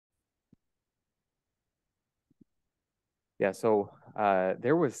Yeah. So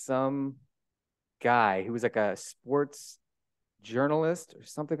there was some guy who was like a sports journalist or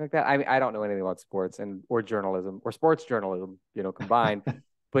something like that. I mean, I don't know anything about sports and or journalism or sports journalism, combined.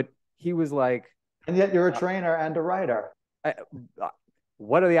 But he was like, And yet you're a uh, trainer and a writer, I,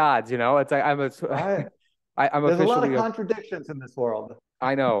 what are the odds? It's like right? I'm There's a lot of officially a. contradictions in this world.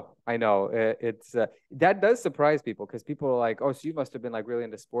 I know. It's that does surprise people because people are like, "Oh, so you must have been like really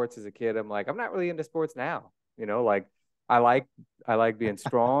into sports as a kid." I'm like, I'm not really into sports now. Like I like I like being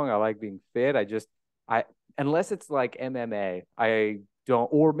strong. I like being fit. I unless it's like MMA, I don't.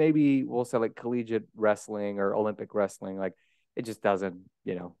 Or maybe we'll say like collegiate wrestling or Olympic wrestling. Like it just doesn't.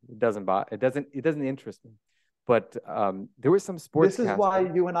 It doesn't interest me. But there was some This is why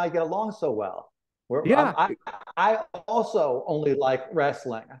sportscaster. you and I get along so well. Yeah, I also only like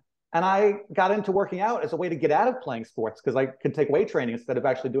wrestling. And I got into working out as a way to get out of playing sports because I could take weight training instead of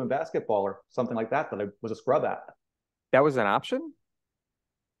actually doing basketball or something like that I was a scrub at. that was an option.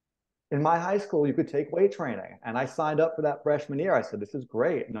 In my high school, you could take weight training. And I signed up for that freshman year. I said, this is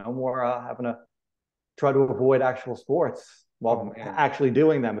great. No more having to try to avoid actual sports Oh while man. actually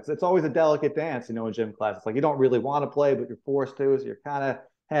doing them. It's always a delicate dance, in gym class. It's like you don't really want to play, but you're forced to. So you're kind of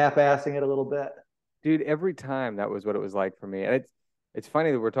half-assing it a little bit. Dude, every time that was what it was like for me. And it's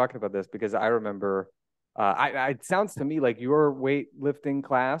funny that we're talking about this because I remember it sounds to me like your weightlifting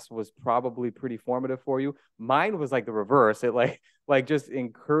class was probably pretty formative for you. Mine was like the reverse. It like just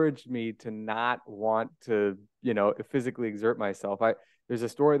encouraged me to not want to, physically exert myself. There's a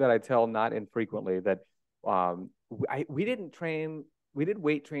story that I tell not infrequently that we didn't train, we did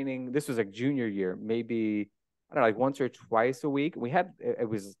weight training. This was like junior year, maybe I don't know, like once or twice a week. We had it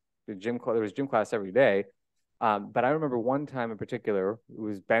was there was gym class every day. But I remember one time in particular, it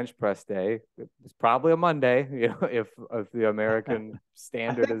was bench press day. It was probably a Monday, if the American I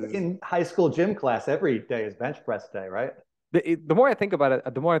standard think is. in high school gym class, every day is bench press day, right? The more I think about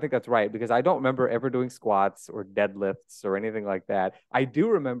it, the more I think that's right because I don't remember ever doing squats or deadlifts or anything like that. I do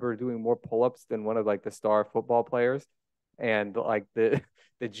remember doing more pull-ups than one of like the star football players, and like the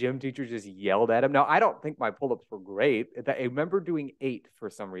the gym teacher just yelled at him. Now I don't think my pull-ups were great. I remember doing 8 for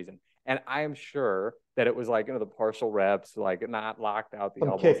some reason, and I am sure that it was like the partial reps, like not locked out the Some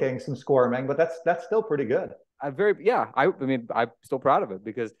elbows. kicking, some squirming, but that's still pretty good. I very yeah. I mean I'm still proud of it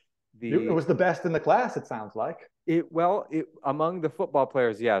because It the was the best in the class, it sounds like. it among the football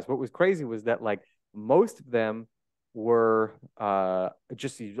players, yes. What was crazy was that like most of them were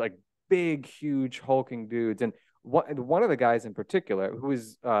just these like big, huge, hulking dudes, and one of the guys in particular who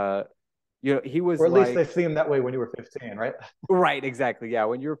was he was Or at least like they seemed that way when you were 15, right? right, exactly, yeah.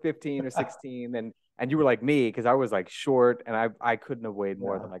 When you were 15 or 16, and you were like me because I was like short and I couldn't have weighed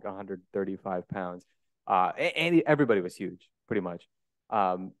more Yeah. than like 135 pounds. And everybody was huge, pretty much.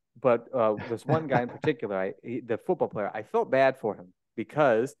 But this one guy in particular, the football player, I felt bad for him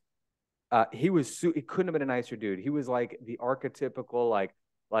because he couldn't have been a nicer dude. He was like the archetypical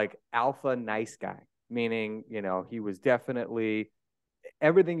like alpha nice guy, meaning he was definitely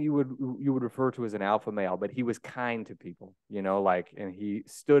everything you would refer to as an alpha male, but he was kind to people, and he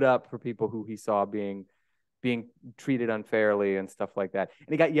stood up for people who he saw being treated unfairly and stuff like that. And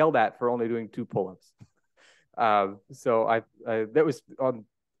he got yelled at for only doing 2 pull-ups. So I that was on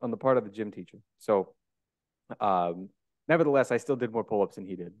the part of the gym teacher. So nevertheless, I still did more pull-ups than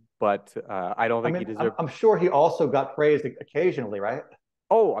he did, but I don't I think he mean, I'm, deserved. I'm sure he also got praised occasionally, right?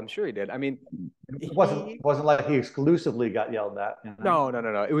 Oh, I'm sure he did. I mean, It wasn't he wasn't like he exclusively got yelled at, no, no, no,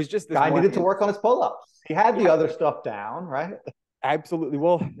 no. It was just this Guy one. needed to work on his pull-ups. He had the Yeah, other stuff down, right? absolutely.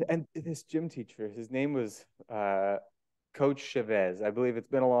 Well, and this gym teacher, his name was Coach Chavez. I believe it's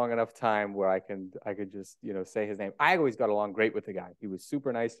been a long enough time where I could just say his name. I always got along great with the guy. He was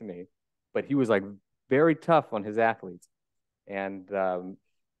super nice to me, but he was like very tough on his athletes, and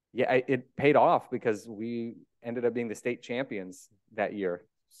yeah, it paid off because we ended up being the state champions that year.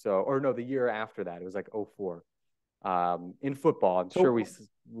 So, or no, the year after that, it was like '04 in football. I'm sure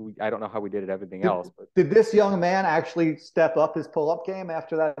So I don't know how we did it everything did, else, but did this young man actually step up his pull-up game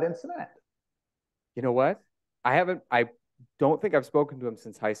after that incident? you know what? I don't think I've spoken to him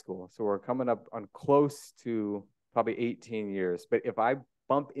since high school. So we're coming up on close to probably 18 years. But if I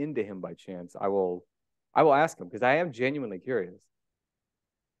bump into him by chance, I will ask him because I am genuinely curious.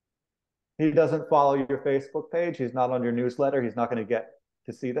 He doesn't follow your Facebook page. He's not on your newsletter. He's not going to get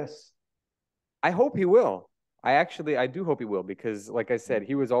to see this. I hope he will. I do hope he will because like I said,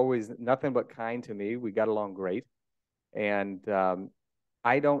 he was always nothing but kind to me. We got along great. And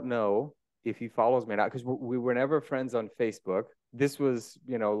I don't know if he follows me or not because we were never friends on Facebook. This was,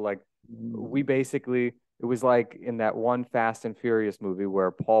 like we basically it was like in that one Fast and Furious movie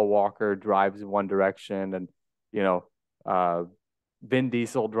where Paul Walker drives in one direction and you know Uh, Vin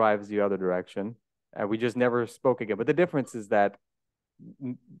Diesel drives the other direction. And we just never spoke again. But the difference is that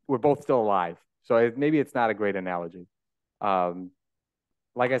we're both still alive. So maybe it's not a great analogy. Um,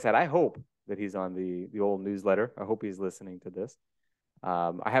 like I said, I hope that he's on the old newsletter. I hope he's listening to this.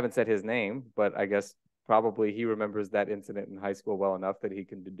 I haven't said his name, but I guess probably he remembers that incident in high school well enough that he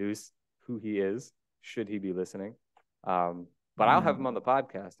can deduce who he is, should he be listening. But I'll have him on the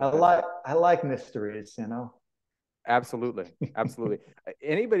podcast. I like mysteries, you know. Absolutely, absolutely.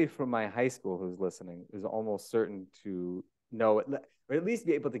 Anybody from my high school who's listening is almost certain to know it, or at least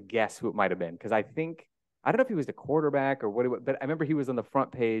be able to guess who it might have been. Because I don't know if he was the quarterback or what, but I remember he was on the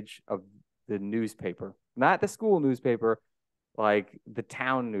front page of the newspaper, not the school newspaper, like the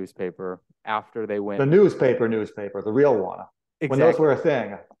town newspaper after they went. The newspaper, the real one. Exactly. When those were a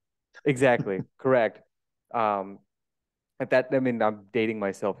thing. Exactly, correct. At that, I mean, I'm dating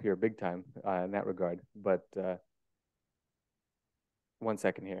myself here big time in that regard, but. 1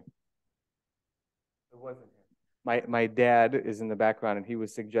 second here. It wasn't him. My dad is in the background, and he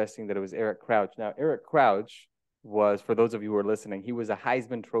was suggesting that it was Eric Crouch. Now, Eric Crouch was, for those of you who are listening, he was a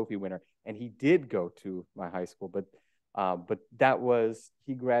Heisman Trophy winner, and he did go to my high school. But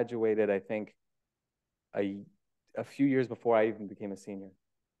he graduated, I think, a few years before I even became a senior.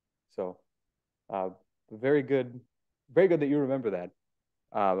 So, very good that you remember that.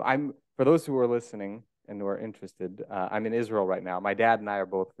 For those who are listening and who are interested, I'm in Israel right now. My dad and I are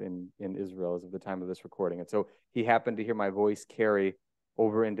both in Israel as of the time of this recording. And so he happened to hear my voice carry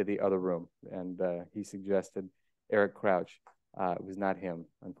over into the other room. And he suggested Eric Crouch. It was not him,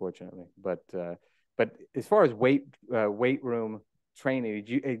 unfortunately. But as far as weight room training,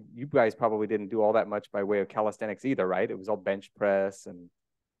 you guys probably didn't do all that much by way of calisthenics either, right? It was all bench press and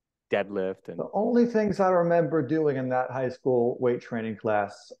deadlift. And the only things I remember doing in that high school weight training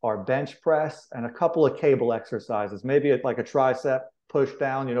class are bench press and a couple of cable exercises, maybe like a tricep push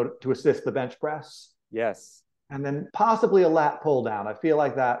down, you know, to assist the bench press. Yes. And then possibly a lat pull down. I feel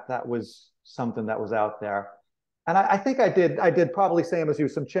like that was something that was out there. And I think I did probably same as you,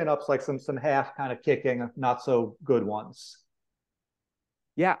 some chin ups, like some half kind of kicking, not so good ones.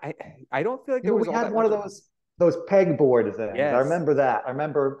 Yeah, I don't feel like there was we had one of those pegboard things. Yes. I remember that. I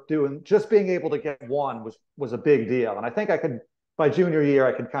remember just being able to get one was a big deal. And I think by junior year,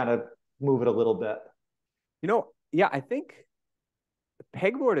 I could kind of move it a little bit. You know, yeah, I think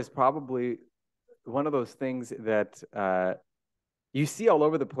pegboard is probably one of those things that you see all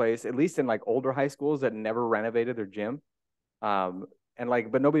over the place, at least in like older high schools that never renovated their gym. But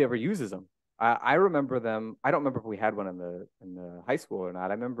nobody ever uses them. I remember them. I don't remember if we had one in the high school or not.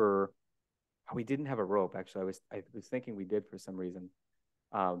 I remember we didn't have a rope, actually. I was thinking we did for some reason.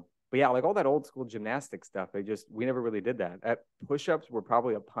 But yeah, like all that old school gymnastic stuff, we never really did that. Push-ups were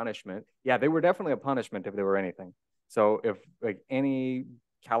probably a punishment. Yeah, they were definitely a punishment if they were anything. So if like any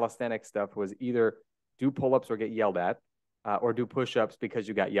calisthenic stuff was either do pull-ups or get yelled at, or do push-ups because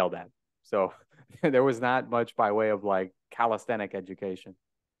you got yelled at. So there was not much by way of like calisthenic education.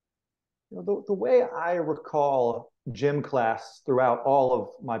 You know, the way I recall gym class throughout all of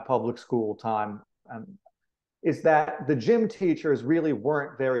my public school time is that the gym teachers really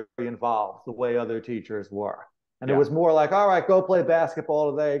weren't very involved the way other teachers were. And it was more like, all right, go play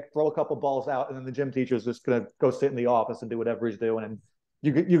basketball today, throw a couple balls out, and then the gym teacher's just going to go sit in the office and do whatever he's doing, and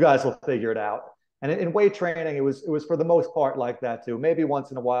you guys will figure it out. And in weight training, it was for the most part like that too. Maybe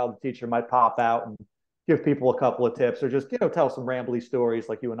once in a while, the teacher might pop out and give people a couple of tips, or just tell some rambly stories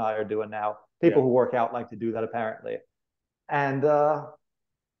like you and I are doing now. People who work out like to do that apparently, and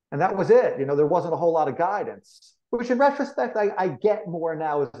that was it. You know, there wasn't a whole lot of guidance, which in retrospect I get more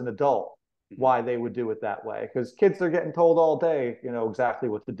now as an adult why they would do it that way, because kids are getting told all day exactly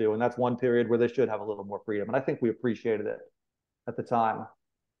what to do, and that's one period where they should have a little more freedom, and I think we appreciated it at the time.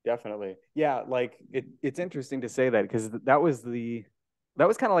 Definitely. Yeah, like it's interesting to say that, because that was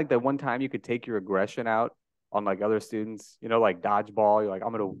kind of like the one time you could take your aggression out on like other students, like dodgeball. You're like,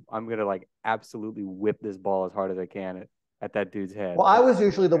 I'm gonna like absolutely whip this ball as hard as I can at that dude's head. Well, I was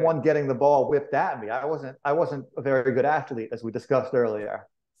usually the one getting the ball whipped at me. I wasn't a very good athlete, as we discussed earlier.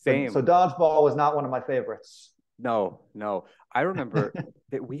 Same. So dodgeball was not one of my favorites. No. I remember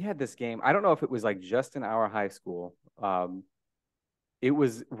that we had this game. I don't know if it was like just in our high school. It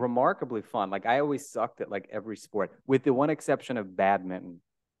was remarkably fun. Like I always sucked at like every sport, with the one exception of badminton.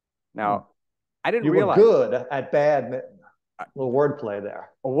 Now, I didn't realize you were good at badminton. A little wordplay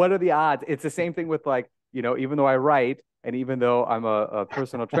there. What are the odds? It's the same thing with like, even though I write and even though I'm a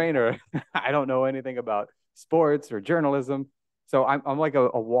personal trainer, I don't know anything about sports or journalism. So I'm like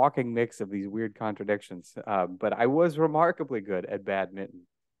a walking mix of these weird contradictions. But I was remarkably good at badminton.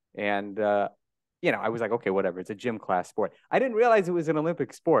 And I was like, okay, whatever. It's a gym class sport. I didn't realize it was an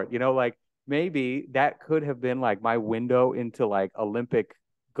Olympic sport, like maybe that could have been like my window into like Olympic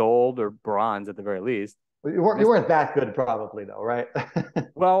gold or bronze at the very least. You weren't that good probably though, right?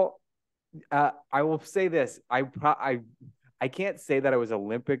 Well, I will say this. I can't say that I was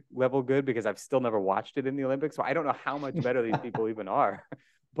Olympic level good because I've still never watched it in the Olympics. So I don't know how much better these people even are.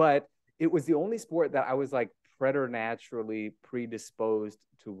 But it was the only sport that I was like preternaturally predisposed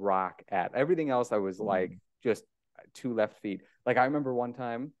to rock at. Everything else I was like just two left feet. Like I remember one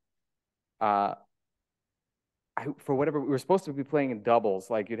time, for whatever, we were supposed to be playing in doubles,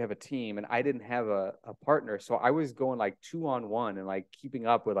 like you'd have a team, and I didn't have a partner, so I was going like 2-on-1 and like keeping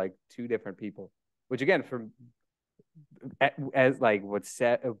up with like two different people, which again, for as like what's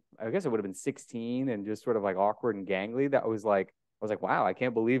set, I guess it would have been 16 and just sort of like awkward and gangly. That was like, I was like, wow, I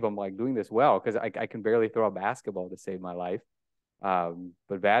can't believe I'm like doing this well, because I can barely throw a basketball to save my life.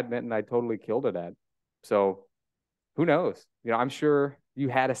 But badminton, I totally killed it at. So who knows? I'm sure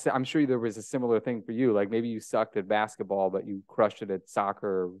I'm sure there was a similar thing for you. Like maybe you sucked at basketball, but you crushed it at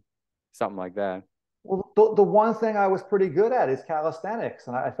soccer or something like that. Well, the one thing I was pretty good at is calisthenics,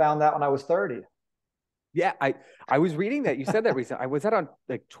 and I found that when I was 30. Yeah, I was reading that you said that recently. Was that on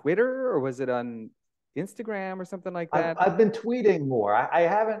like Twitter or was it on Instagram or something like that? I've been tweeting more. I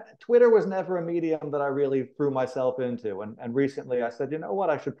haven't, Twitter was never a medium that I really threw myself into. And recently I said, you know what,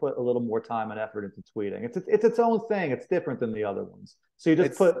 I should put a little more time and effort into tweeting. It's its own thing. It's different than the other ones. So you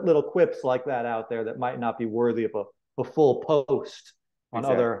just put little quips like that out there that might not be worthy of a full post on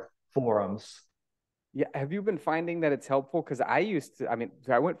other forums. Yeah. Have you been finding that it's helpful? Because I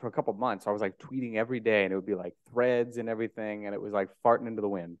went for a couple of months. I was like tweeting every day and it would be like threads and everything. And it was like farting into the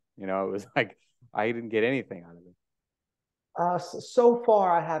wind. It was like, I didn't get anything out of it. So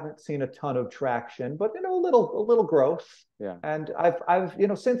far, I haven't seen a ton of traction, but a little growth. Yeah. And I've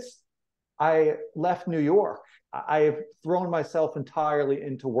since I left New York, I've thrown myself entirely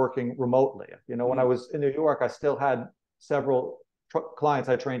into working remotely. When I was in New York, I still had several clients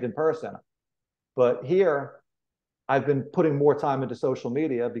I trained in person, but here I've been putting more time into social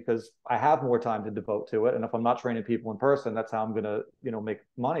media because I have more time to devote to it. And if I'm not training people in person, that's how I'm going to, make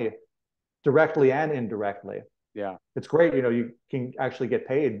money directly and indirectly. Yeah. It's great. You can actually get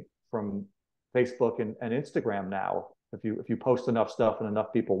paid from Facebook and Instagram now if you post enough stuff and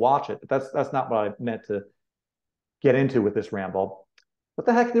enough people watch it. But that's not what I meant to get into with this ramble. What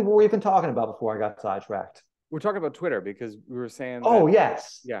the heck were we even talking about before I got sidetracked? We're talking about Twitter because we were saying Oh,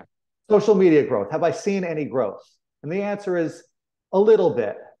 yes. Yeah. Social media growth. Have I seen any growth? And the answer is a little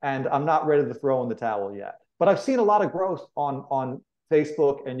bit. And I'm not ready to throw in the towel yet. But I've seen a lot of growth on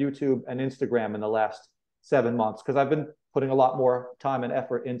Facebook and YouTube and Instagram in the last 7 months because I've been putting a lot more time and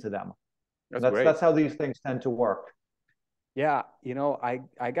effort into them. That's great. That's how these things tend to work. Yeah,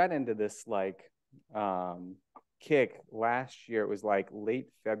 I got into this like kick last year. It was like late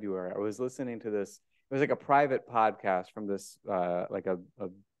February. I was listening to this. It was like a private podcast from this like a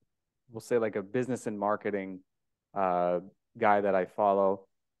we'll say like a business and marketing guy that I follow,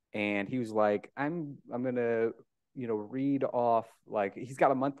 and he was like, I'm gonna read off, like he's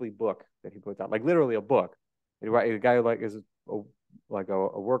got a monthly book that he puts out, like literally a book. The guy like is like a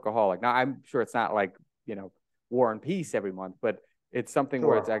workaholic. Now I'm sure it's not like War and Peace every month, but it's something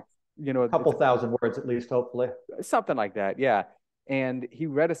where it's like a couple thousand words at least, hopefully, something like that. Yeah. And he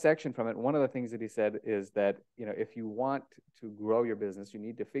read a section from it. One of the things that he said is that if you want to grow your business, you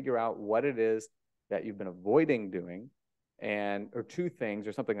need to figure out what it is that you've been avoiding doing, or two things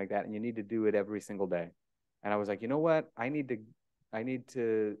or something like that, and you need to do it every single day. And I was like, you know what? I need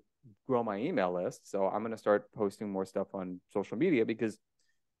to grow my email list. So I'm going to start posting more stuff on social media because,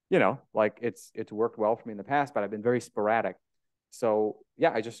 like it's worked well for me in the past, but I've been very sporadic. So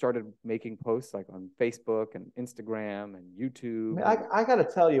yeah, I just started making posts like on Facebook and Instagram and YouTube. I got to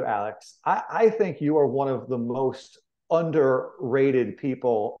tell you, Alex, I think you are one of the most underrated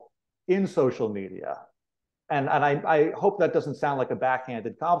people in social media. And I hope that doesn't sound like a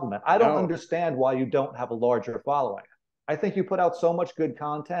backhanded compliment. I don't understand why you don't have a larger following. I think you put out so much good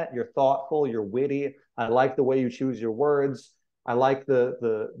content. You're thoughtful, you're witty. I like the way you choose your words. I like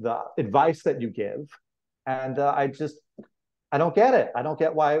the advice that you give. And I don't get it. I don't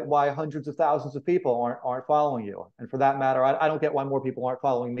get why hundreds of thousands of people aren't following you. And for that matter, I don't get why more people aren't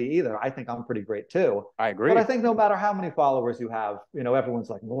following me either. I think I'm pretty great too. I agree. But I think no matter how many followers you have, everyone's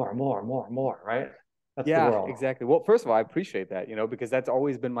like more, right? That's the world. Exactly. Well, first of all, I appreciate that, because that's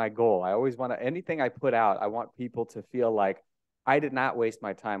always been my goal. I always want to, anything I put out, I want people to feel like I did not waste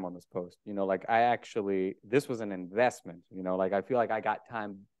my time on this post. Like this was an investment, like I feel like I got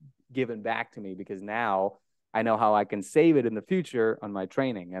time given back to me because now I know how I can save it in the future on my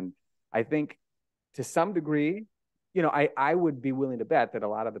training. And I think to some degree, I would be willing to bet that a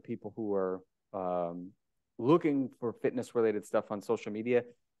lot of the people who are looking for fitness related stuff on social media,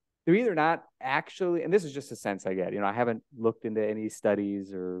 they're either not actually, and this is just a sense I get, I haven't looked into any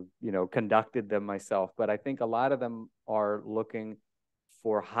studies or, conducted them myself, but I think a lot of them are looking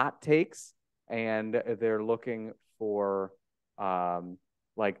for hot takes, and they're looking for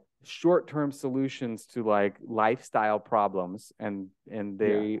like short-term solutions to like lifestyle problems, and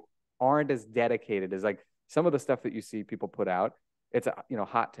they aren't as dedicated as like some of the stuff that you see people put out. It's a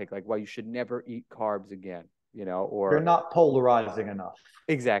hot take like, well, you should never eat carbs again, or You're not polarizing enough.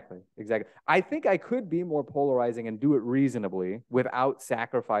 Exactly. I think I could be more polarizing and do it reasonably without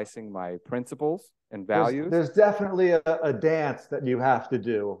sacrificing my principles and values. There's definitely a dance that you have to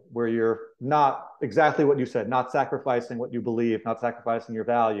do where you're not exactly what you said, not sacrificing what you believe, not sacrificing your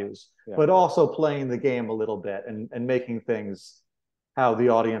values, but also playing the game a little bit and making things how the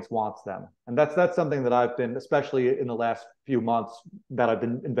audience wants them. And that's something that I've been, especially in the last few months, that I've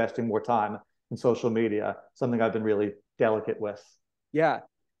been investing more time in social media, something I've been really delicate with. Yeah.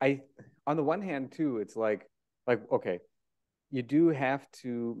 On the one hand too, it's like, okay, you do have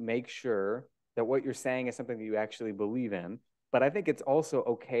to make sure that what you're saying is something that you actually believe in. But I think it's also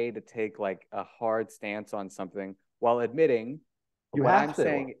okay to take like a hard stance on something while admitting what I'm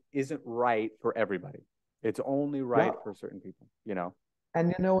saying isn't right for everybody. It's only right for certain people,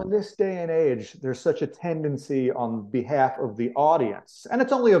 And in this day and age, there's such a tendency on behalf of the audience, and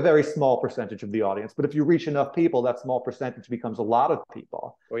it's only a very small percentage of the audience, but if you reach enough people, that small percentage becomes a lot of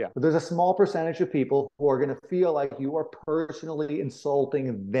people. Oh, yeah. But there's a small percentage of people who are going to feel like you are personally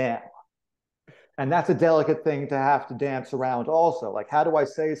insulting them. And that's a delicate thing to have to dance around also. Like, how do I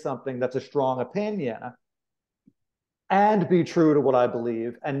say something that's a strong opinion and be true to what I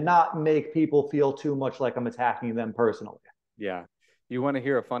believe and not make people feel too much like I'm attacking them personally? Yeah. You want to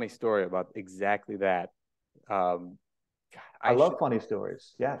hear a funny story about exactly that? I love funny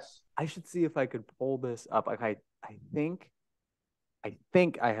stories. Yes. I should see if I could pull this up. Like I think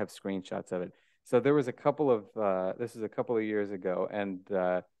I have screenshots of it. So there was a couple of this is a couple of years ago, and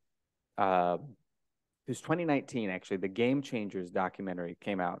it was 2019 actually. The Game Changers documentary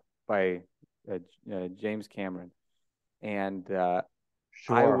came out by James Cameron, and I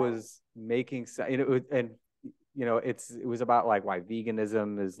was making and it was about like why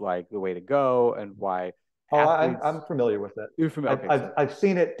veganism is like the way to go and why athletes. I'm familiar with it. You're familiar. I've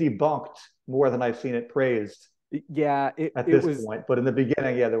seen it debunked more than I've seen it praised. Yeah, at this point, but in the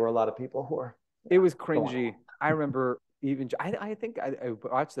beginning, there were a lot of people who were. It was cringy. I remember I think I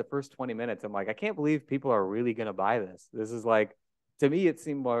watched the first 20 minutes. I'm like, I can't believe people are really gonna buy this. This is like, to me, it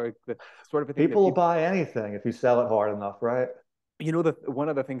seemed like the sort of a thing people will buy anything if you sell it hard enough, right? One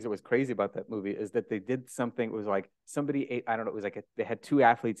of the things that was crazy about that movie is that they did something. It was like somebody ate, I don't know, it was like they had two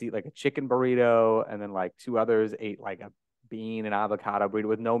athletes eat like a chicken burrito, and then like two others ate like a bean and avocado burrito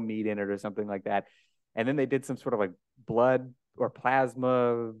with no meat in it or something like that. And then they did some sort of like blood or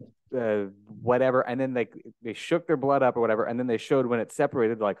plasma, whatever. And then they shook their blood up or whatever. And then they showed when it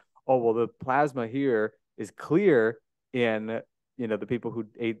separated, like, oh, well, the plasma here is clear in, the people who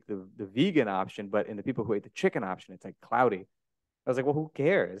ate the vegan option, but in the people who ate the chicken option, it's like cloudy. I was like, well, who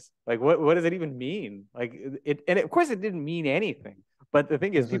cares? Like, what does it even mean? Like of course it didn't mean anything. But the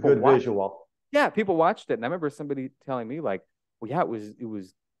thing is, people watched visual. Yeah, people watched it. And I remember somebody telling me like, well, yeah, it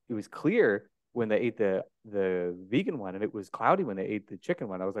was clear when they ate the vegan one, and it was cloudy when they ate the chicken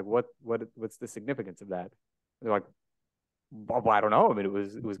one. I was like, what's the significance of that? They're like, well, I don't know. I mean, it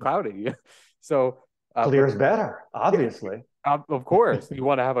was cloudy. So clear is better, obviously. Of course, you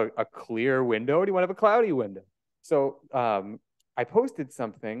want to have a clear window, or do you want to have a cloudy window? So I posted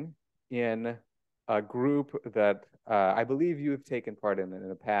something in a group that I believe you have taken part in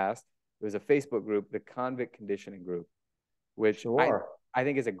the past. It was a Facebook group, the Convict Conditioning Group, which I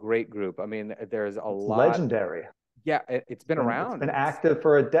think is a great group. I mean, there's a lot. Legendary. Yeah, it's been around. It's been active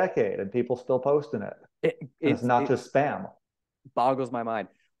for a decade, and people still posting it. It's not just spam. Boggles my mind.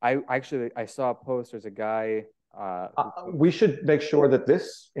 I saw a post. There's a guy. We should make sure that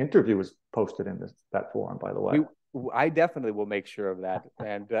this interview is posted in that forum, by the way. I definitely will make sure of that.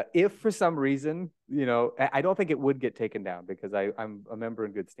 And if for some reason, I don't think it would get taken down because I'm a member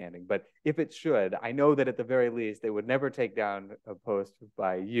in good standing. But if it should, I know that at the very least, they would never take down a post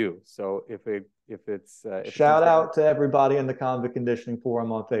by you. So if it's shout out to everybody in the Convict Conditioning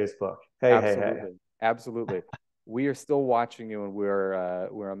Forum on Facebook. Hey. Absolutely. We are still watching you, and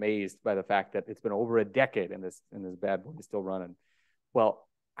we're amazed by the fact that it's been over a decade and this bad boy is still running. Well,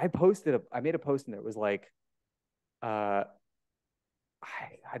 I made a post and it was like, I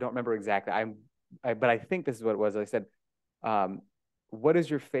don't remember exactly. But I think this is what it was. I said, what is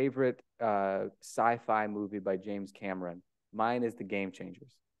your favorite sci-fi movie by James Cameron? Mine is The Game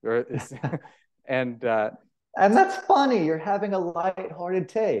Changers. And And that's funny. You're having a lighthearted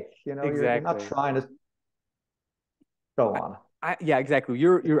take. You know, you're not exactly. trying to go on. Yeah, exactly.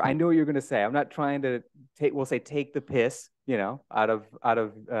 You're I know what you're gonna say. I'm not trying to we'll say take the piss, out of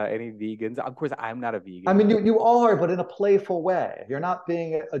any vegans. Of course, I'm not a I vegan. mean, you are, but in a playful way. You're not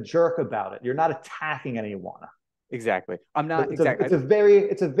being a jerk about it. You're not attacking anyone. Exactly. I'm not exactly.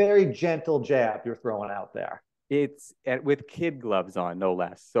 It's a very gentle jab you're throwing out there. It's with kid gloves on, no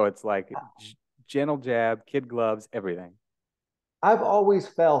less. So it's like gentle jab, kid gloves, everything. I've always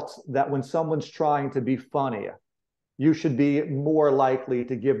felt that when someone's trying to be funny, you should be more likely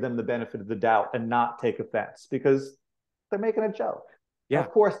to give them the benefit of the doubt and not take offense because they're making a joke. Yeah.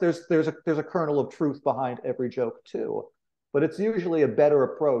 Of course, there's a kernel of truth behind every joke too, but it's usually a better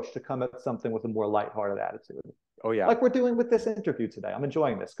approach to come at something with a more lighthearted attitude. Oh yeah. Like we're doing with this interview today. I'm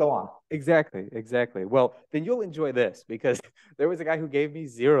enjoying this. Go on. Exactly, exactly. Well, then you'll enjoy this because there was a guy who gave me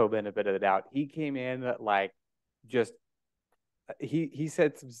zero benefit of the doubt. He came in like just he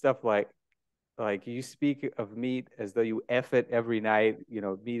said some stuff like you speak of meat as though you F it every night,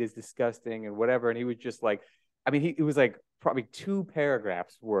 meat is disgusting and whatever. And he was just like, I mean, it was like probably 2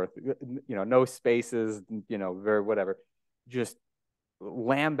 paragraphs worth, no spaces, very whatever, just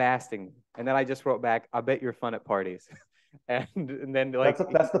lambasting. And then I just wrote back, I bet you're fun at parties. And then like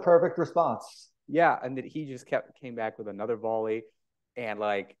that's the perfect response. yeah, and then he just came back with another volley, and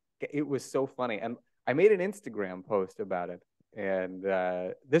like it was so funny. And I made an Instagram post about it, and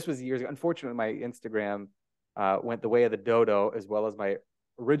this was years ago. Unfortunately, my Instagram went the way of the dodo, as well as my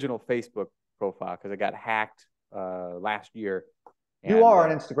original Facebook profile because it got hacked last year. You are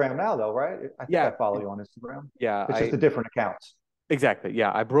on Instagram now, though, right? I think yeah, I follow you on Instagram. Yeah, it's just a different account. Exactly.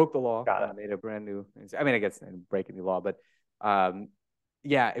 Yeah, I broke the law. Got it. I made a brand new. I mean, I guess I didn't break any law, but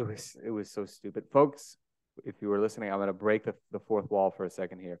yeah, it was so stupid, folks. If you were listening, I'm going to break the fourth wall for a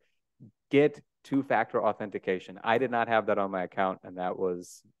second here. Get 2-factor authentication. I did not have that on my account, and that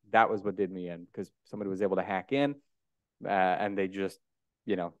was what did me in because somebody was able to hack in, and they just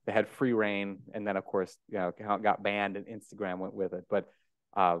they had free reign, and then of course account got banned and Instagram went with it. But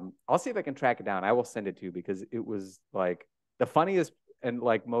I'll see if I can track it down. I will send it to you because it was like the funniest and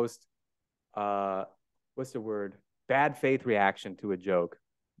like most what's the word, bad faith reaction to a joke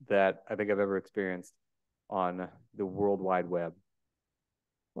that I think I've ever experienced on the World Wide Web.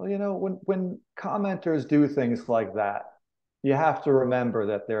 Well, when commenters do things like that, you have to remember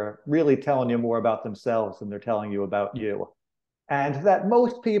that they're really telling you more about themselves than they're telling you about you. And that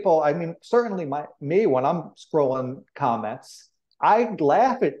most people, I mean, certainly me, when I'm scrolling comments, I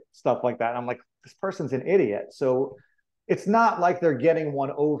laugh at stuff like that. I'm like, this person's an idiot. So it's not like they're getting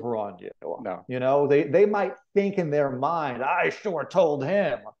one over on you. No. They might think in their mind, I sure told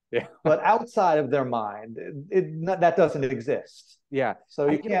him. Yeah. But outside of their mind, that doesn't exist. Yeah. So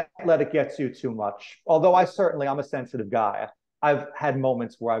you can't let it get to you too much. Although I'm a sensitive guy. I've had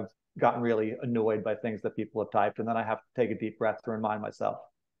moments where I've gotten really annoyed by things that people have typed, and then I have to take a deep breath to remind myself,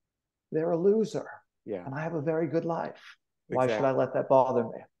 they're a loser. Yeah. And I have a very good life. Why Exactly. should I let that bother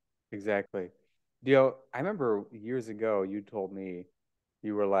me? Exactly. I remember years ago you told me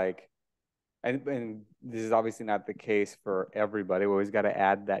you were like, and this is obviously not the case for everybody. We always got to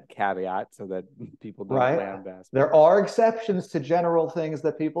add that caveat so that people don't lambast. There are exceptions to general things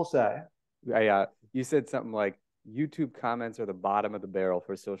that people say. You said something like YouTube comments are the bottom of the barrel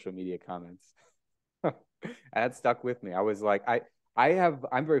for social media comments. That stuck with me. I was like,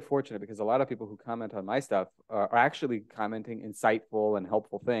 I'm very fortunate because a lot of people who comment on my stuff are actually commenting insightful and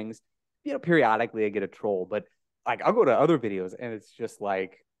helpful things. Periodically I get a troll, but like I'll go to other videos and it's just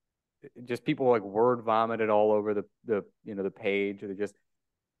like people like word vomited all over the page, or they're just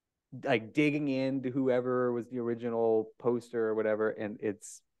like digging into whoever was the original poster or whatever, and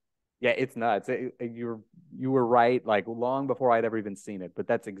it's nuts. You were right, like long before I'd ever even seen it, but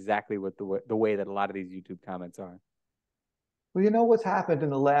that's exactly what the way that a lot of these YouTube comments are. Well, what's happened in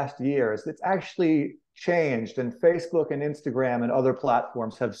the last years? It's actually changed, and Facebook and Instagram and other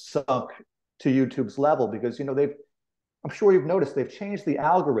platforms have sunk to YouTube's level because I'm sure you've noticed they've changed the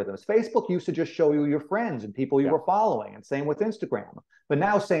algorithms. Facebook used to just show you your friends and people you were following, and same with Instagram. But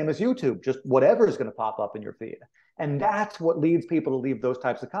now, same as YouTube, just whatever is going to pop up in your feed. And that's what leads people to leave those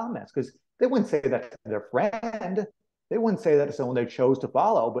types of comments because they wouldn't say that to their friend. They wouldn't say that to someone they chose to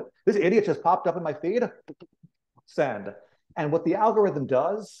follow. But this idiot just popped up in my feed. Send. And what the algorithm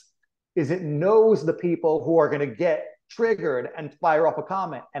does is it knows the people who are going to get triggered and fire off a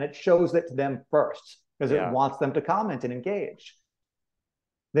comment, and it shows it to them first because it wants them to comment and engage.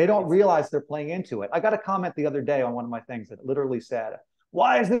 They don't realize they're playing into it. I got a comment the other day on one of my things that literally said,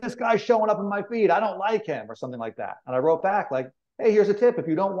 "Why is this guy showing up in my feed? I don't like him," or something like that. And I wrote back like, "Hey, here's a tip. If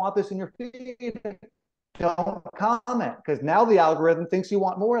you don't want this in your feed, don't comment, because now the algorithm thinks you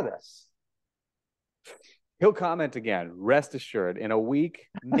want more of this." He'll comment again. Rest assured, in a week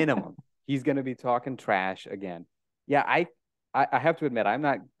minimum, he's going to be talking trash again. Yeah, I have to admit, I'm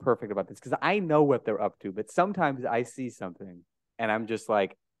not perfect about this because I know what they're up to, but sometimes I see something and I'm just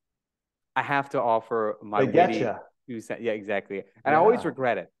like, I have to offer my They get witty you. 2 cents. Yeah, exactly. And I always Yeah.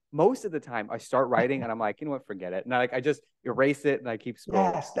 regret it. Most of the time, I start writing and I'm like, you know what, forget it. And I just erase it and I keep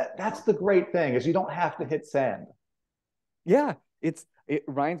scrolling. Yes, that's the great thing is you don't have to hit send. Yeah, it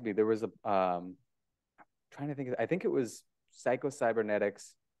reminds me. There was a trying to think. I think it was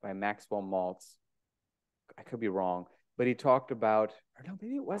Psycho-Cybernetics by Maxwell Maltz. I could be wrong, but he talked about, or no,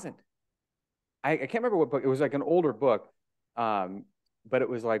 maybe it wasn't. I can't remember what book. It was like an older book, but it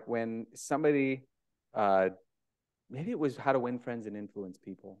was like when somebody, maybe it was How to Win Friends and Influence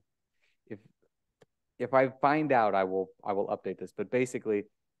People. If if I find out, I will update this. But basically,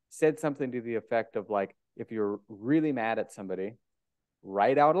 said something to the effect of like, if you're really mad at somebody,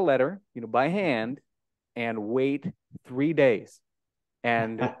 write out a letter, by hand, and wait 3 days.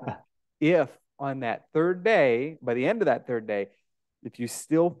 And if on that third day, by the end of that third day, if you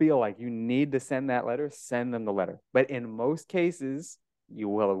still feel like you need to send that letter, send them the letter. But in most cases, you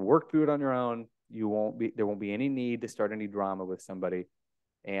will have worked through it on your own. There won't be any need to start any drama with somebody.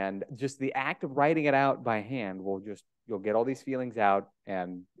 And just the act of writing it out by hand you'll get all these feelings out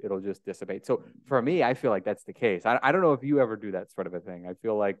and it'll just dissipate. So for me, I feel like that's the case. I don't know if you ever do that sort of a thing. I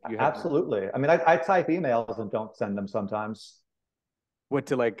feel like you have Absolutely. I mean, I type emails and don't send them sometimes. what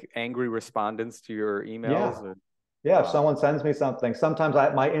to like angry respondents to your Yeah. emails. Yeah, if Wow. someone sends me something, sometimes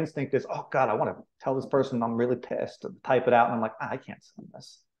my instinct is, oh God, I want to tell this person I'm really pissed, type it out, and I'm like, I can't send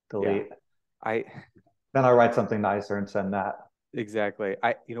this. Yeah. Delete. I Then I write something nicer and send that. exactly.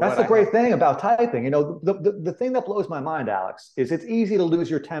 You know That's what the I have? great thing about typing. The thing that blows my mind, Alex, is it's easy to lose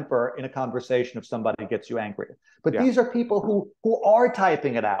your temper in a conversation if somebody gets you angry. But Yeah. these are people who are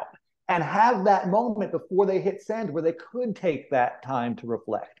typing it out and have that moment before they hit send where they could take that time to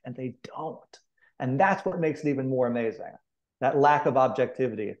reflect, and they don't. And that's what makes it even more amazing. That lack of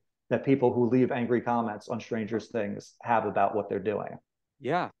objectivity that people who leave angry comments on strangers' things have about what they're doing.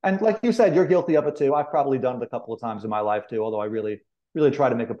 Yeah. And like you said, you're guilty of it too. I've probably done it a couple of times in my life too, although I really try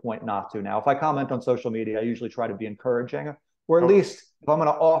to make a point not to now. If I comment on social media, I usually try to be encouraging, or at Totally. least if I'm going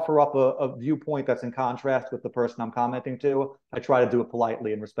to offer up a viewpoint that's in contrast with the person I'm commenting to, I try to do it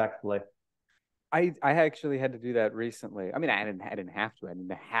politely and respectfully. I actually had to do that recently. I mean, I didn't have to. I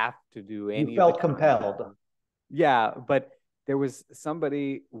didn't have to do You any of the felt comment. compelled. Yeah, but there was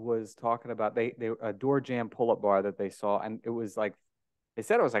somebody was talking about they a door jam pull-up bar that they saw, and it was like they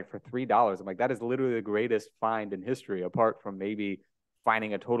said it was like for $3. I'm like, that is literally the greatest find in history, apart from maybe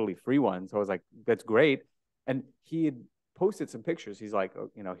finding a totally free one. So I was like, that's great. And he had posted some pictures. He's like, oh,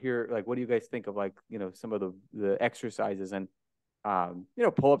 here, like, what do you guys think of like, some of the exercises? And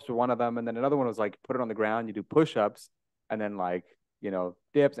pull-ups were one of them. And then another one was like, put it on the ground, you do push-ups, and then like,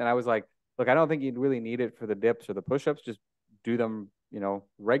 dips. And I was like, look, I don't think you'd really need it for the dips or the push-ups. Just do them,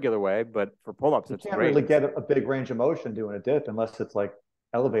 regular way. But for pull-ups, You it's can't great. really get a big range of motion doing a dip unless it's like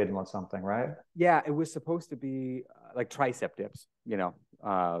elevating on something, right? Yeah, it was supposed to be like tricep dips,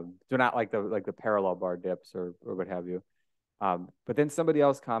 they're not like the parallel bar dips or what have you. But then somebody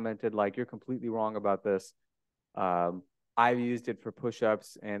else commented like, you're completely wrong about this. I've used it for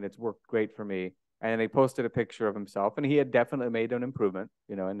push-ups and it's worked great for me. And he posted a picture of himself, and he had definitely made an improvement,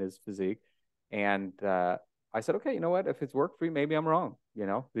 in his physique. And I said, okay, you know what? If it's worked for you, maybe I'm wrong.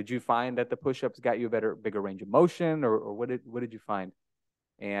 Did you find that the push-ups got you a bigger range of motion, or what did you find?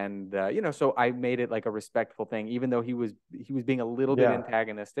 And so I made it like a respectful thing, even though he was being a little bit Yeah.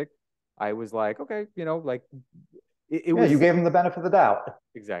 antagonistic. I was like, okay, like it Yeah, you was gave them the benefit of the doubt.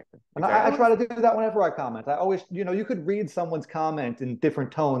 exactly, And exactly. I try to do that whenever I comment. I always, you could read someone's comment in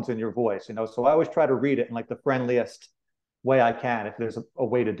different tones in your voice, so I always try to read it in like the friendliest way I can if there's a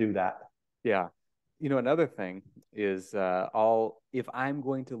way to do that. Yeah. Another thing is if I'm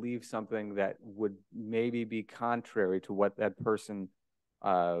going to leave something that would maybe be contrary to what that person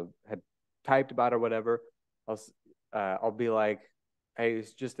had typed about or whatever, I'll be like, hey,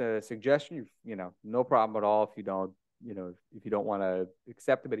 it's just a suggestion. No problem at all if you don't, if you don't want to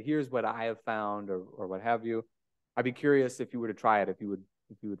accept it. But here's what I have found, or what have you. I'd be curious if you were to try it, if you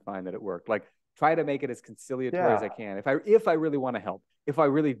would find that it worked. Like, try to make it as conciliatory as I Yeah. can. If I really want to help. If I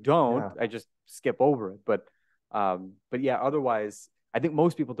really don't, Yeah. I just skip over it. But yeah, otherwise, I think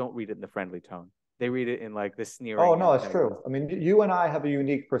most people don't read it in the friendly tone. they read it in like the Oh, sneering no, it's antagonist. true. I mean, you and I have a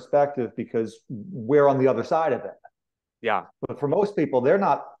unique perspective because we're on the other side of it. Yeah, But for most people, they're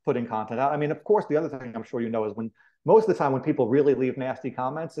not putting content out. I mean, of course, the other thing I'm sure you know is when most of the time when people really leave nasty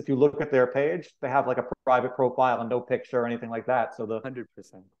comments, if you look at their page, they have like a private profile and no picture or anything like that. So 100%.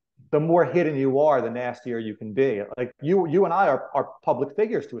 the more hidden you are, the nastier you can be. Like you and I are public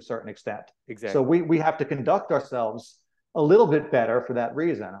figures to a certain extent. So Exactly. we have to conduct ourselves a little bit better for that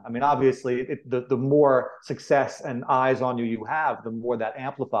reason. I mean, obviously, the more success and eyes on you have, the more that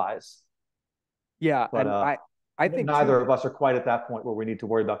amplifies. Yeah, But and I think too, neither of us are quite at that point where we need to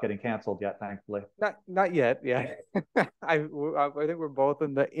worry about getting canceled yet, thankfully. not yet. Yeah, I think we're both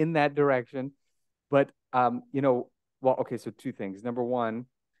in that direction. But well, okay. So two things. Number one,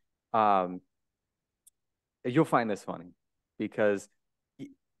 um, you'll find this funny because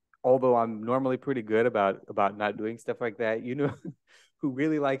although I'm normally pretty good about not doing stuff like that, who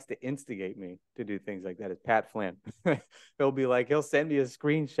really likes to instigate me to do things like that is Pat Flynn. He'll send me a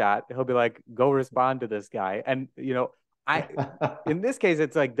screenshot. He'll be like, go respond to this guy. And I in this case,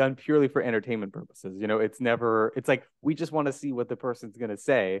 it's like done purely for entertainment purposes. It's like we just want to see what the person's gonna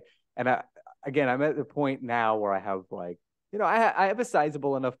say. And I'm at the point now where I have like, I have a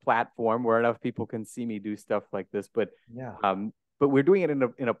sizable enough platform where enough people can see me do stuff like this, Yeah. but we're doing it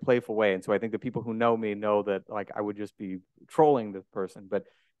in a playful way. And so I think the people who know me know that like I would just be trolling the person. But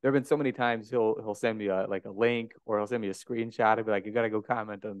there have been so many times he'll send me a link, or he'll send me a screenshot and be like, you got to go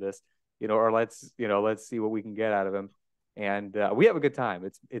comment on this, or let's see what we can get out of him. And we have a good time.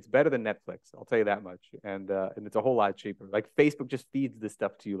 It's better than Netflix, I'll tell you that much. And it's a whole lot cheaper. Like Facebook just feeds this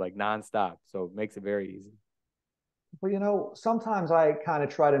stuff to you like nonstop, so it makes it very easy. Well, sometimes I kind of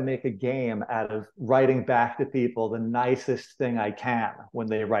try to make a game out of writing back to people the nicest thing I can when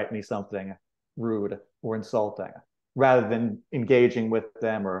they write me something rude or insulting, rather than engaging with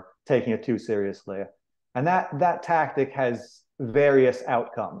them or taking it too seriously. And that tactic has various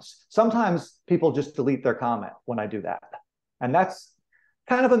outcomes. Sometimes people just delete their comment when I do that. And that's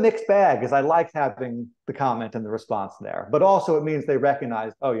kind of a mixed bag because I like having the comment and the response there. But also it means they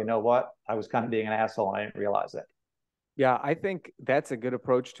recognize, oh, you know what? I was kind of being an asshole and I didn't realize it. Yeah, I think that's a good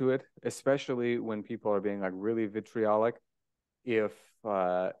approach to it, especially when people are being like really vitriolic. If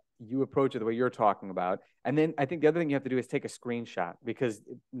you approach it the way you're talking about, and then I think the other thing you have to do is take a screenshot because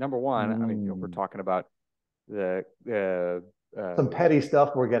number one, I mean, we're Mm. talking about the Some petty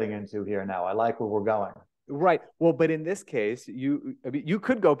stuff we're getting into here now. I like where we're going. right. Well, but in this case, I mean, you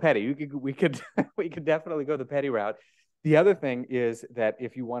could go petty. We could, we could definitely go the petty route. The other thing is that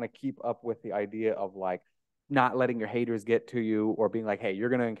if you want to keep up with the idea of like not letting your haters get to you or being like, hey, you're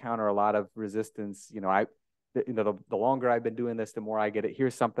going to encounter a lot of resistance. The longer I've been doing this, the more I get it.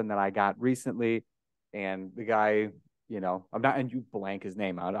 Here's something that I got recently. And the guy, I'm not, and you blank his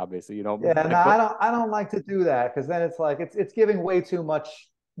name out, obviously, Yeah, no, but I don't like to do that because then it's like it's giving way too much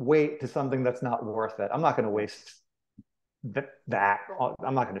weight to something that's not worth it. I'm not going to waste that.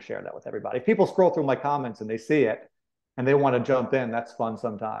 I'm not going to share that with everybody. If people scroll through my comments and they see it and they want to jump in, that's fun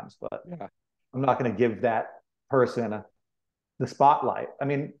sometimes. But yeah, I'm not going to give that person the spotlight. I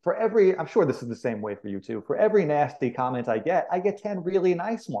mean, I'm sure this is the same way for you too. For every nasty comment I get 10 really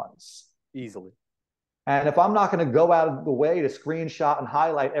nice ones. easily. And if I'm not going to go out of the way to screenshot and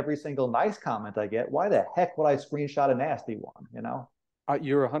highlight every single nice comment I get, why the heck would I screenshot a nasty one, you know?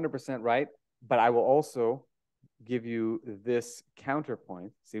 You're 100% right. But I will also give you this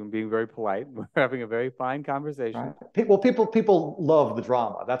counterpoint. See, I'm being very polite. We're having a very fine conversation. Right? People love the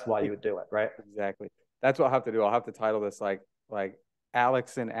drama. That's why you would do it, right? Exactly. That's what I'll have to do. I'll have to title this like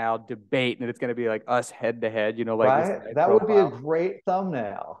Aleks and Al debate, and it's going to be like us head to head. Like this Right? nice That would be a profile. great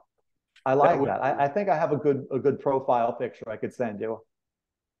thumbnail. I That like would that. be I think I have a good profile picture I could send you.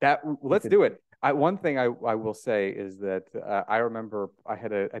 that. We Let's could. do it. One thing I will say is that I remember I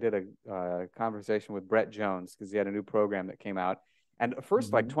did a conversation with Brett Jones because he had a new program that came out. And the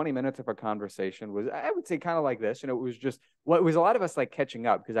first like Mhm. 20 minutes of our conversation was, I would say, kind of like this. It was just it was a lot of us like catching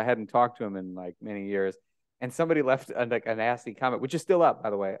up because I hadn't talked to him in like many years. And somebody left like a nasty comment, which is still up, by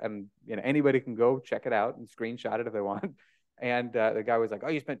the way. And anybody can go check it out and screenshot it if they want. And the guy was like, "Oh,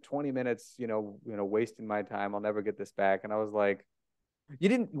 you spent 20 minutes, wasting my time. I'll never get this back." And I was like, "You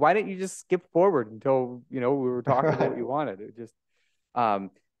didn't. Why didn't you just skip forward until we were talking about what you Right. wanted?" It just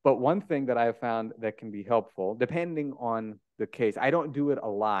um, but one thing that I have found that can be helpful, depending on the case, I don't do it a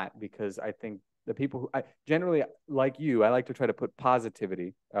lot because I think the people who I generally like you, I like to try to put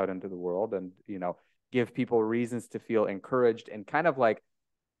positivity out into the world and, give people reasons to feel encouraged and kind of like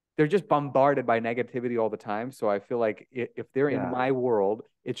they're just bombarded by negativity all the time. So I feel like if they're in Yeah. my world,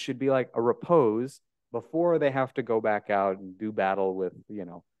 it should be like a repose before they have to go back out and do battle with,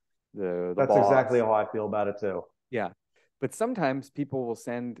 the That's exactly boss. how I feel about it too. Yeah. But sometimes people will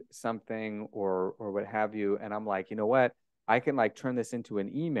send something or what have you, and I'm like, you know what? I can like turn this into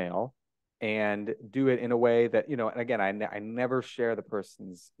an email and do it in a way that, and again, I never share the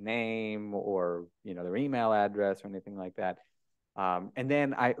person's name or, their email address or anything like that. And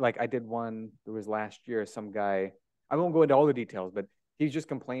then I did one, it was last year, some guy, I won't go into all the details, but he's just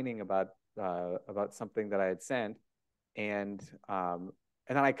complaining about something that I had sent. And and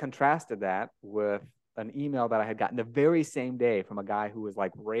then I contrasted that with an email that I had gotten the very same day from a guy who was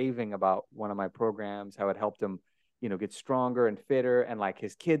like raving about one of my programs, how it helped him, get stronger and fitter, and like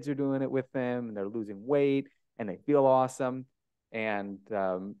his kids are doing it with him, and they're losing weight, and they feel awesome. And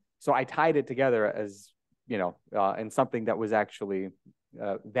so I tied it together as and something that was actually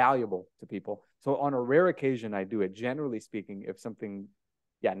valuable to people. So on a rare occasion, I do it. Generally speaking, if something,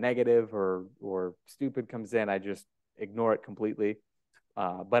 negative or stupid comes in, I just ignore it completely.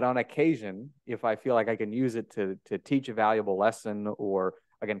 But on occasion, if I feel like I can use it to teach a valuable lesson, or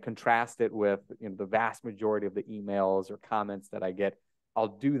again contrast it with the vast majority of the emails or comments that I get, I'll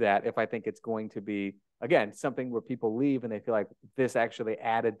do that if I think it's going to be, again, something where people leave and they feel like this actually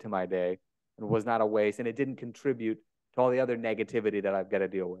added to my day and was not a waste, and it didn't contribute to all the other negativity that I've got to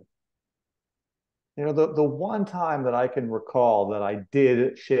deal with. The one time that I can recall that I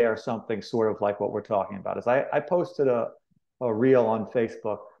did share something sort of like what we're talking about is I posted a reel on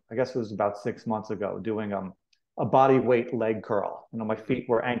Facebook. I guess it was about 6 months ago, doing a body weight leg curl. My feet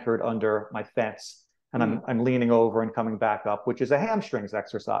were anchored under my fence, and I'm leaning over and coming back up, which is a hamstrings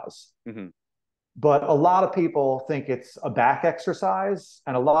exercise. Mm-hmm. But a lot of people think it's a back exercise,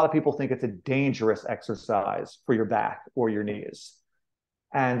 and a lot of people think it's a dangerous exercise for your back or your knees.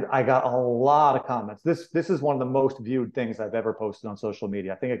 And I got a lot of comments. This is one of the most viewed things I've ever posted on social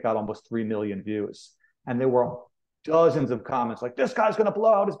media. I think it got almost 3 million views. And there were dozens of comments like, this guy's going to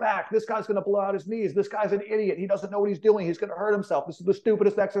blow out his back. This guy's going to blow out his knees. This guy's an idiot. He doesn't know what he's doing. He's going to hurt himself. This is the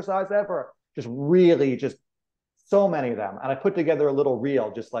stupidest exercise ever. Just so many of them. And I put together a little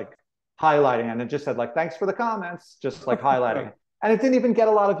reel just like highlighting, and it just said like, thanks for the comments, just like highlighting. And it didn't even get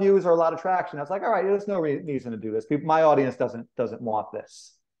a lot of views or a lot of traction. I was like, all right, there's no reason to do this. My audience doesn't want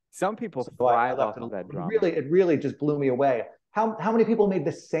this. Some people So thrive left off of that drama. It really just blew me away. How many people made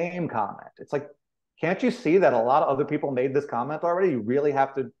the same comment? It's like, can't you see that a lot of other people made this comment already? You really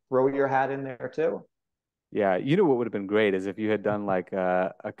have to throw your hat in there too. Yeah, what would have been great is if you had done like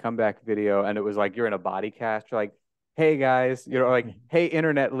a comeback video, and it was like you're in a body cast. You're like, hey guys, like, hey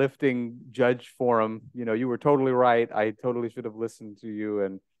internet lifting judge forum, you were totally right. I totally should have listened to you,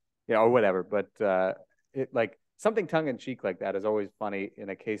 and or whatever. But it like something tongue in cheek like that is always funny in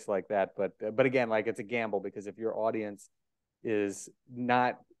a case like that. But again, like it's a gamble, because if your audience doesn't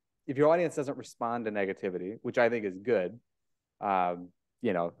respond to negativity, which I think is good,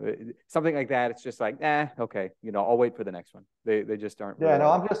 something like that, it's just like, okay, I'll wait for the next one. They just aren't really. Yeah,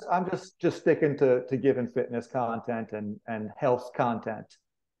 no, I'm just sticking to giving fitness content and health content,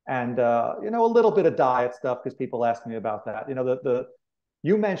 and a little bit of diet stuff, because people ask me about that.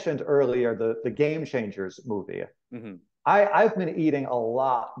 You mentioned earlier the Game Changers movie. Mm-hmm. I've been eating a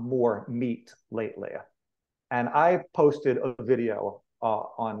lot more meat lately, and I posted a video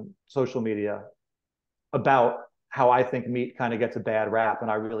on social media about how I think meat kind of gets a bad rap, and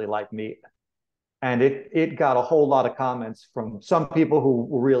I really like meat. And it got a whole lot of comments from some people who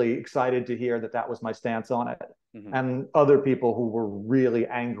were really excited to hear that was my stance on it, Mm-hmm. and other people who were really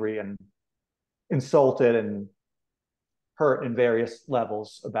angry and insulted and hurt in various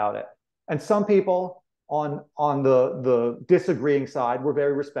levels about it. And some people on the disagreeing side were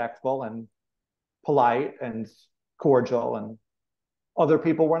very respectful and polite and cordial, and other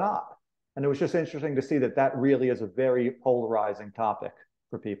people were not. And it was just interesting to see that really is a very polarizing topic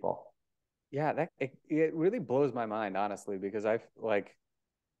for people. Yeah, it really blows my mind, honestly, because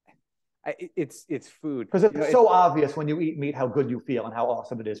it's food. Because it's so obvious when you eat meat how good you feel and how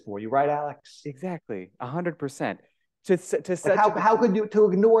awesome it is for you, right, Alex? Exactly, 100%. To like how could you to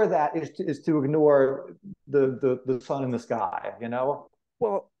ignore that is to ignore the sun in the sky,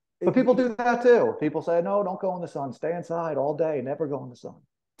 Well, but people do that too. People say, no, don't go in the sun, stay inside all day, never go in the sun.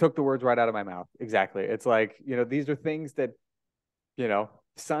 Took the words right out of my mouth. Exactly. It's like, these are things that,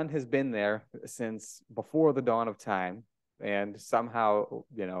 sun has been there since before the dawn of time, and somehow,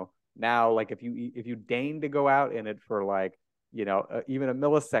 now, like if you deign to go out in it for like, even a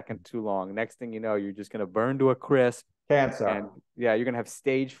millisecond too long, next thing you know, you're just going to burn to a crisp. Cancer. And yeah, you're going to have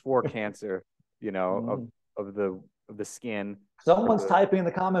stage 4 cancer, of the skin. Someone's typing in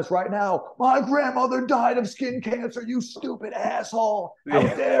the comments right now, my grandmother died of skin cancer, you stupid asshole. How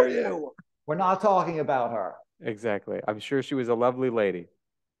dare you? We're not talking about her. Exactly. I'm sure she was a lovely lady.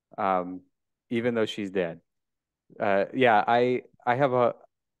 um, even though she's dead. Yeah, I have a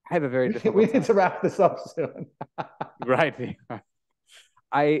very We difficult need to time. wrap this up soon. Right.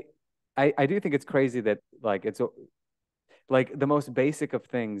 I I do think it's crazy that like it's like the most basic of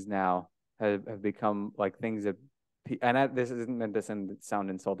things now have become like things that this isn't meant to sound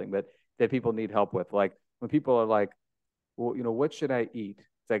insulting, but that people need help with. Like when people are like, well, what should I eat?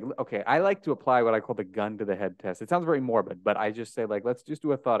 It's like, okay, I like to apply what I call the gun to the head test. It sounds very morbid, but I just say like, let's just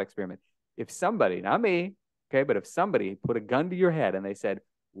do a thought experiment. If somebody, not me, okay, but if somebody put a gun to your head and they said,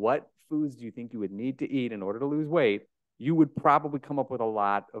 what foods do you think you would need to eat in order to lose weight? You would probably come up with a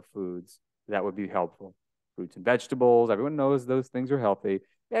lot of foods that would be helpful. Fruits and vegetables. Everyone knows those things are healthy.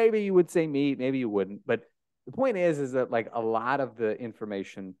 Maybe you would say meat, maybe you wouldn't. But the point is that like a lot of the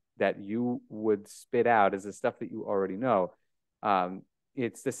information that you would spit out is the stuff that you already know. Um,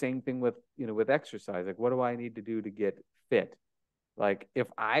 it's the same thing with with exercise. Like, what do I need to do to get fit? Like, if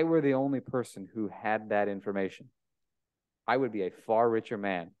I were the only person who had that information, I would be a far richer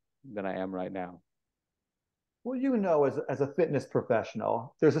man than I am right now. Well, as a fitness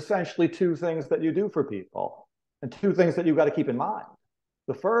professional, there's essentially two things that you do for people and two things that you've got to keep in mind.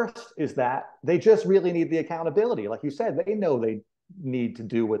 The first is that they just really need the accountability. Like you said, they know they need to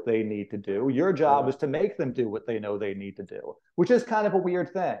do what they need to do. Your job Totally. is to make them do what they know they need to do, which is kind of a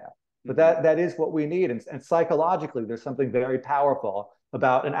weird thing. But Mm-hmm. that is what we need. And psychologically, there's something very powerful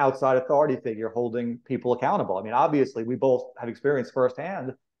about an outside authority figure holding people accountable. I mean, obviously, we both have experienced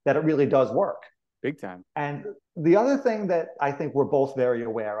firsthand that it really does work. Big time. And the other thing that I think we're both very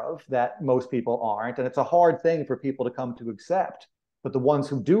aware of that most people aren't, and it's a hard thing for people to come to accept, but the ones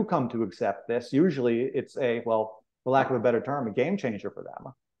who do come to accept this, usually it's well, for lack of a better term, a game changer for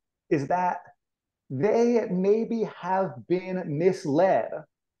them, is that they maybe have been misled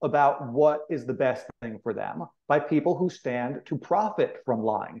about what is the best thing for them by people who stand to profit from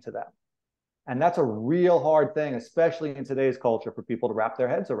lying to them. And that's a real hard thing, especially in today's culture, for people to wrap their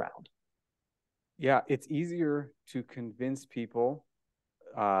heads around. Yeah, it's easier to convince people,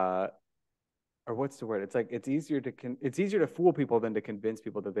 uh, or what's the word? It's like it's easier to fool people than to convince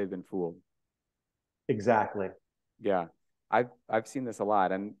people that they've been fooled. Exactly. Yeah, I've seen this a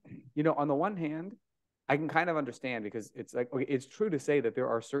lot, and on the one hand, I can kind of understand because it's like, okay, it's true to say that there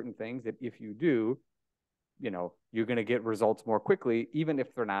are certain things that if you do, you're going to get results more quickly, even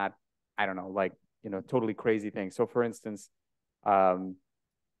if they're not, I don't know, like totally crazy things. So, for instance, um,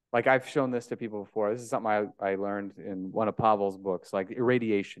 like I've shown this to people before. This is something I learned in one of Pavel's books, like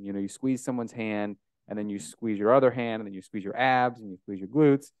irradiation. You squeeze someone's hand and then you squeeze your other hand and then you squeeze your abs and you squeeze your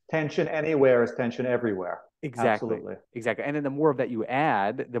glutes. Tension anywhere is tension everywhere. Exactly. Absolutely. Exactly. And then the more of that you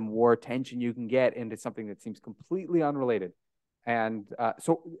add, the more tension you can get into something that seems completely unrelated. And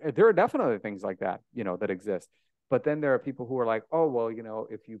so there are definitely things like that, that exist. But then there are people who are like, oh, well,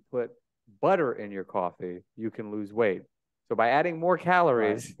 if you put butter in your coffee, you can lose weight. So by adding more Right.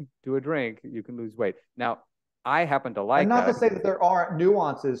 calories to a drink, you can lose weight. Now, I happen to And like not to that. say that there aren't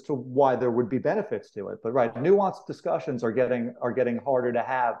nuances to why there would be benefits to it, but right, nuanced discussions are getting harder to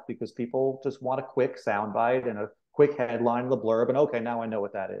have because people just want a quick soundbite and a quick headline, the blurb, and okay, now I know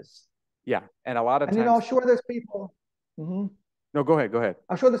what that is. Yeah. And a lot of And times, I'm sure there's people. Mhm. no, go ahead. Go ahead.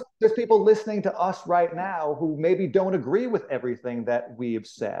 I'm sure there's people listening to us right now who maybe don't agree with everything that we've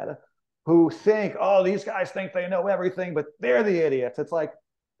said, who think, oh, these guys think they know everything, but they're the idiots. It's like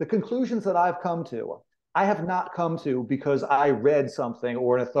the conclusions that I've come to, I have not come to because I read something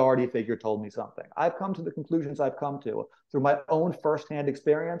or an authority figure told me something. I've come to the conclusions I've come to through my own firsthand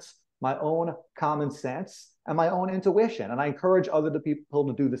experience, my own common sense, and my own intuition. And I encourage other people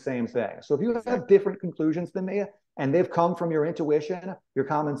to do the same thing. So if you have Exactly. different conclusions than me, and they've come from your intuition, your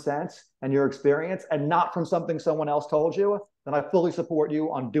common sense, and your experience, and not from something someone else told you, then I fully support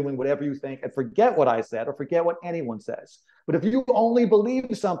you on doing whatever you think and forget what I said or forget what anyone says. But if you only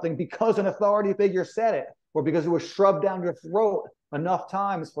believe something because an authority figure said it or because it was shoved down your throat enough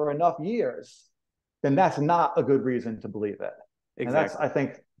times for enough years, then that's not a good reason to believe it. And that's, Exactly. I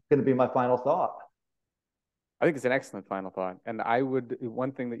think, going to be my final thought. I think it's an excellent final thought. And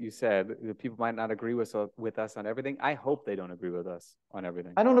one thing that you said, that people might not agree with us on everything. I hope they don't agree with us on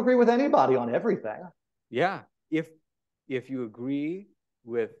everything. I don't agree with anybody on everything. Yeah. If you agree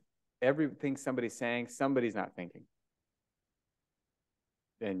with everything somebody's saying, somebody's not thinking.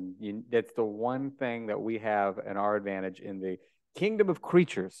 And that's the one thing that we have an our advantage in the kingdom of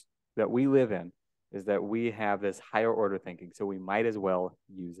creatures that we live in, is that we have this higher order thinking. So we might as well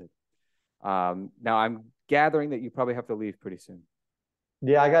use it. Now I'm gathering that you probably have to leave pretty soon.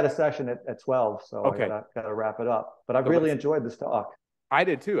 Yeah, I got a session at 12, so I Okay. gotta wrap it up. But I've So really enjoyed this talk. I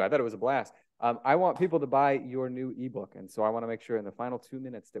did too. I thought it was a blast. I want people to buy your new ebook. And so I want to make sure in the final 2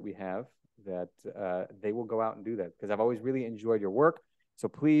 minutes that we have that they will go out and do that, because I've always really enjoyed your work. So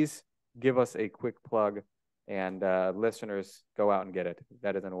please give us a quick plug, and listeners, go out and get it.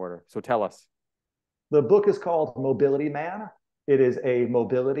 That is in order. So tell us. The book is called Mobility Man. It is a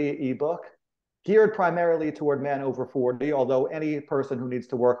mobility ebook geared primarily toward men over 40, although any person who needs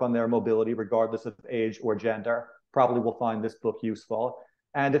to work on their mobility, regardless of age or gender, probably will find this book useful.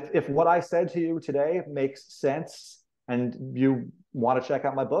 And if what I said to you today makes sense and you want to check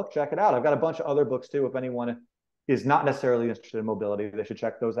out my book, check it out. I've got a bunch of other books too. If anyone is not necessarily interested in mobility, they should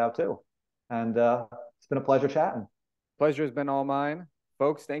check those out too. And it's been a pleasure chatting. Pleasure has been all mine.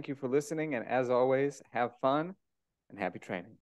 Folks, thank you for listening. And as always, have fun and happy training.